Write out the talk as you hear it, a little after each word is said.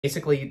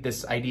Basically,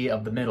 this idea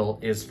of the middle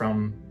is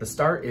from the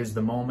start is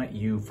the moment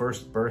you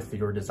first birth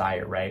your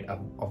desire, right?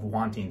 Of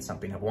wanting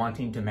something, of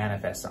wanting to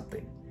manifest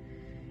something.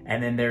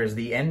 And then there's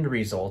the end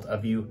result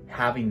of you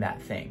having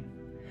that thing.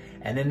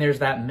 And then there's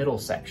that middle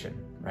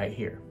section right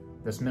here,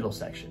 this middle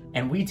section.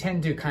 And we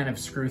tend to kind of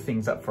screw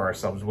things up for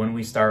ourselves when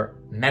we start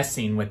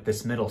messing with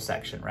this middle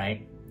section,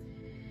 right?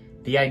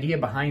 The idea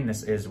behind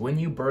this is when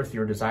you birth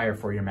your desire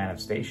for your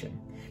manifestation,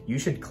 you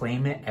should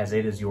claim it as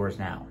it is yours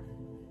now.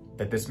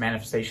 That this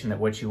manifestation, that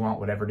what you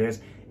want, whatever it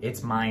is,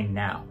 it's mine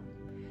now.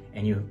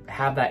 And you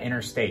have that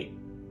inner state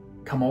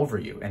come over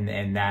you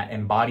and that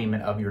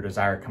embodiment of your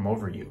desire come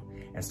over you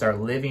and start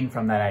living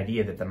from that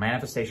idea that the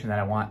manifestation that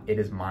I want, it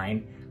is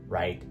mine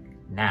right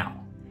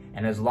now.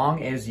 And as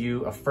long as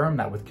you affirm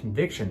that with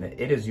conviction that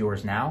it is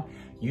yours now,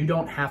 you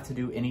don't have to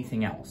do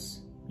anything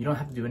else. You don't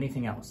have to do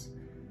anything else.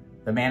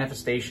 The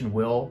manifestation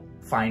will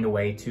find a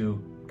way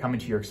to come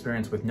into your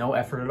experience with no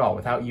effort at all,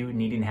 without you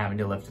having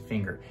to lift a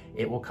finger.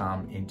 It will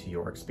come into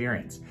your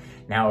experience.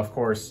 Now, of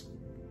course,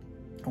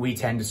 we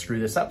tend to screw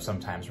this up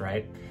sometimes,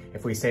 right?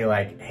 If we say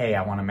like, hey,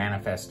 I want to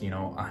manifest,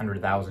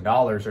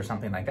 $100,000 or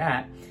something like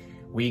that,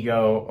 we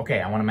go,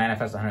 okay, I want to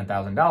manifest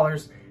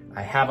 $100,000.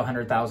 I have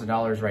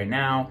 $100,000 right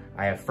now.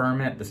 I affirm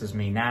it. This is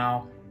me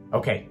now.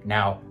 Okay,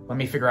 now let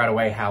me figure out a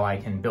way how I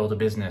can build a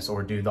business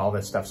or do all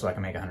this stuff so I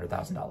can make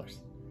 $100,000,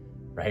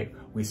 right?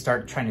 We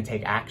start trying to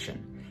take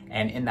action.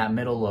 And in that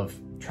middle of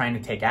trying to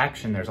take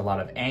action, there's a lot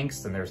of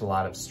angst and there's a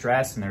lot of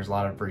stress and there's a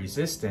lot of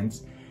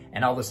resistance.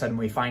 And all of a sudden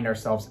we find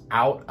ourselves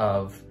out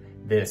of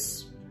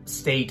this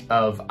state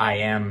of I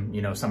am,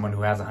 someone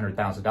who has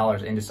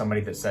 $100,000 into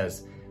somebody that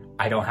says,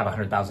 I don't have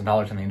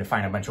 $100,000 and I need to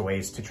find a bunch of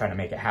ways to try to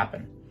make it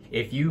happen.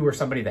 If you were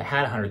somebody that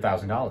had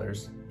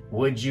 $100,000,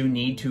 would you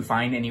need to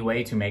find any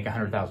way to make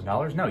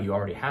 $100,000? No, you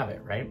already have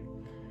it, right?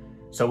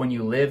 So when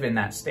you live in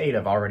that state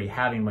of already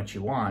having what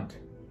you want,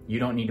 you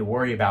don't need to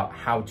worry about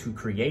how to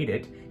create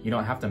it. You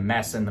don't have to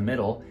mess in the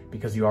middle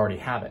because you already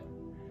have it.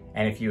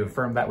 And if you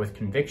affirm that with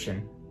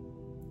conviction,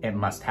 it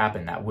must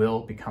happen. That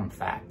will become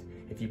fact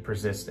if you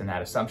persist in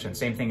that assumption.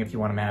 Same thing if you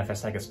want to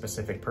manifest like a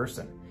specific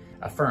person.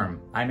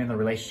 Affirm, I'm in the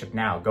relationship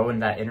now. Go in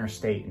that inner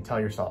state and tell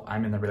yourself,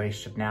 I'm in the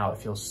relationship now. It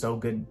feels so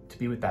good to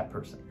be with that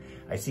person.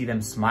 I see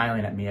them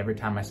smiling at me every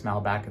time I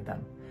smile back at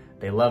them.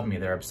 They love me.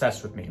 They're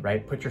obsessed with me,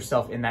 right? Put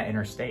yourself in that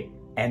inner state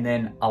and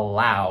then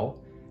allow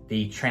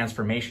the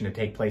transformation to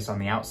take place on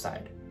the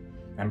outside.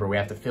 Remember, we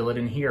have to fill it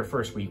in here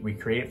first. We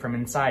create it from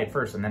inside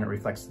first, and then it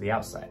reflects to the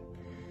outside.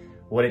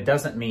 What it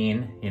doesn't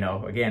mean,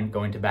 again,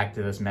 going back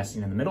to this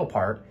messing in the middle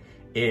part,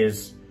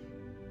 is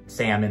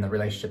say I'm in the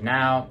relationship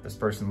now, this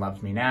person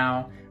loves me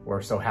now,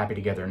 we're so happy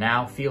together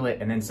now, feel it,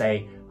 and then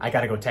say, I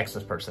gotta go text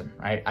this person,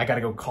 right? I gotta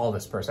go call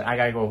this person. I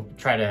gotta go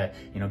try to,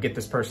 get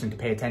this person to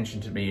pay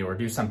attention to me or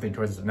do something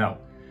towards them. No,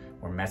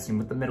 we're messing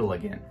with the middle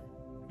again.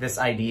 This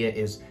idea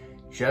is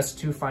just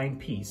to find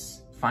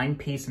peace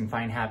and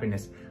find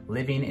happiness,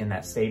 living in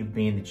that state of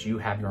being that you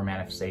have your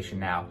manifestation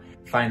now.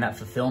 Find that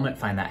fulfillment,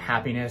 find that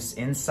happiness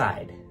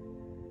inside.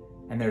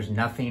 And there's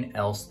nothing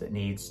else that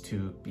needs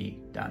to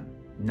be done.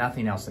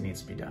 Nothing else that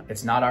needs to be done.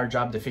 It's not our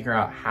job to figure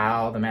out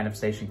how the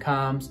manifestation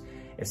comes.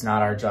 It's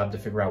not our job to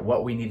figure out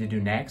what we need to do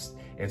next.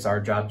 It's our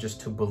job just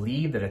to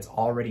believe that it's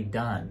already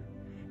done.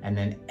 And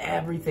then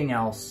everything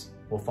else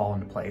will fall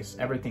into place.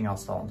 Everything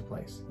else falls into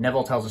place.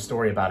 Neville tells a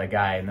story about a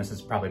guy, and this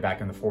is probably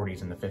back in the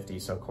 40s and the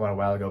 50s, so quite a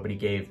while ago, but he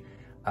gave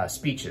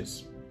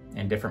speeches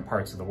in different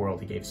parts of the world.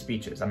 He gave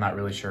speeches. I'm not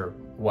really sure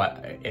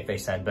if they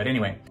said, but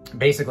anyway,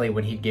 basically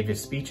when he'd give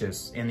his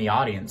speeches in the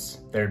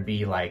audience, there'd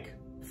be like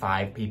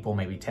 5 people,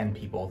 maybe 10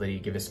 people that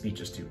he'd give his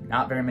speeches to.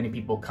 Not very many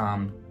people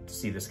come to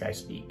see this guy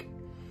speak,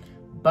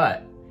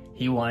 but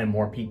he wanted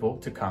more people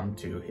to come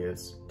to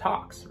his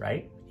talks,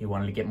 right? He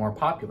wanted to get more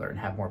popular and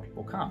have more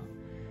people come.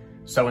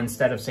 So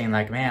instead of saying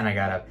like, man, I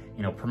gotta,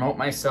 promote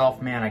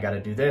myself, man, I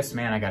gotta do this,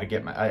 man, I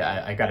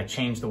gotta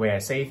change the way I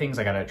say things,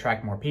 I gotta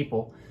attract more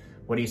people.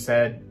 What he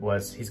said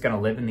was he's gonna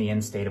live in the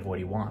end state of what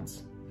he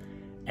wants.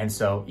 And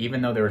so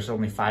even though there was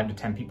only 5 to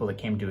 10 people that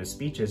came to his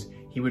speeches,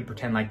 he would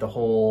pretend like the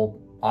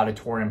whole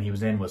auditorium he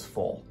was in was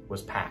full,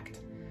 was packed.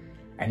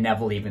 And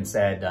Neville even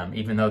said,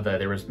 even though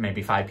there was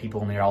maybe 5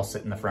 people and they're all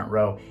sitting in the front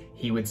row,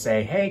 he would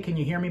say, hey, can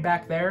you hear me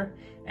back there?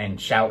 And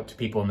shout to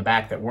people in the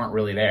back that weren't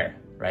really there.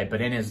 Right?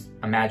 But in his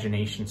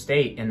imagination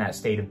state, in that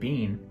state of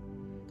being,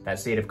 that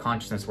state of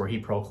consciousness where he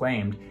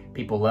proclaimed,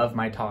 people love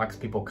my talks,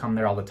 people come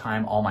there all the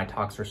time, all my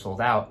talks are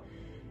sold out.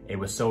 It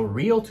was so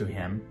real to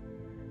him,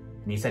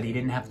 and he said he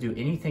didn't have to do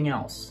anything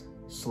else.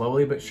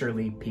 Slowly but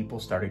surely, people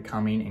started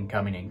coming and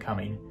coming and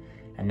coming.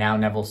 And now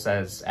Neville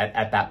says,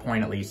 at that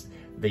point at least,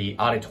 the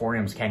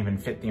auditoriums can't even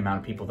fit the amount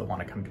of people that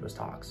want to come to his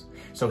talks.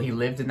 So he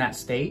lived in that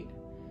state.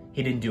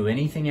 He didn't do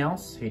anything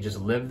else. He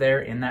just lived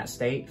there in that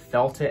state,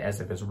 felt it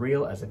as if it was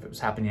real, as if it was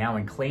happening now,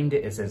 and claimed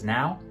it as his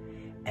now,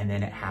 and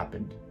then it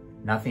happened.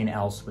 Nothing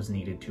else was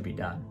needed to be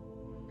done.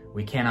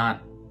 We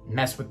cannot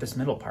mess with this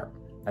middle part.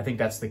 I think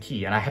that's the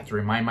key, and I have to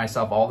remind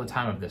myself all the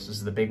time of this. This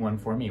is the big one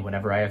for me.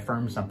 Whenever I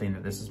affirm something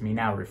that this is me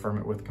now, reaffirm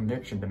it with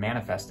conviction to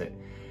manifest it.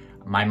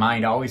 My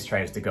mind always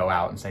tries to go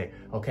out and say,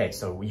 okay,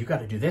 so you got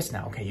to do this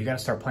now. Okay, you got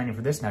to start planning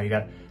for this now.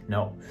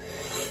 No,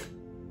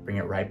 bring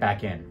it right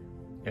back in.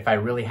 If I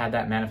really had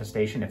that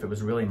manifestation, if it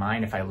was really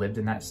mine, if I lived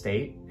in that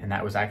state and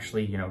that was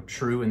actually,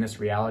 true in this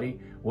reality,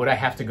 would I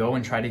have to go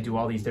and try to do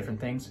all these different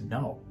things?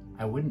 No,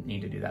 I wouldn't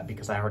need to do that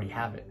because I already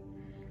have it.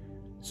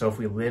 So if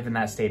we live in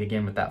that state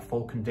again with that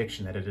full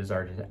conviction that it is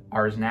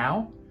ours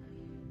now,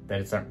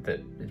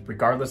 that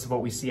regardless of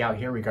what we see out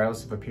here,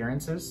 regardless of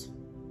appearances,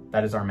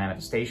 that is our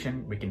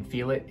manifestation. We can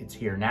feel it. It's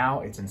here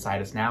now. It's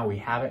inside us now. We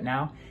have it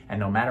now. And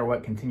no matter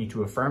what, continue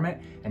to affirm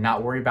it and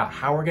not worry about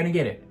how we're going to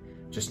get it.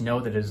 Just know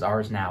that it is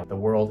ours now. The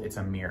world, it's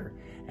a mirror.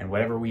 And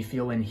whatever we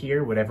feel in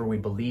here, whatever we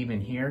believe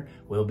in here,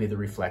 will be the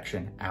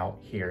reflection out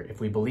here. If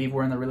we believe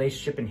we're in the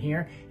relationship in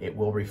here, it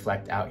will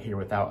reflect out here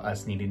without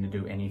us needing to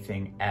do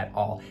anything at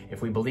all.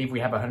 If we believe we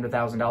have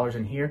 $100,000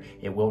 in here,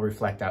 it will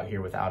reflect out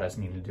here without us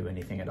needing to do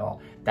anything at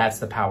all. That's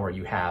the power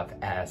you have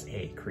as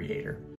a creator.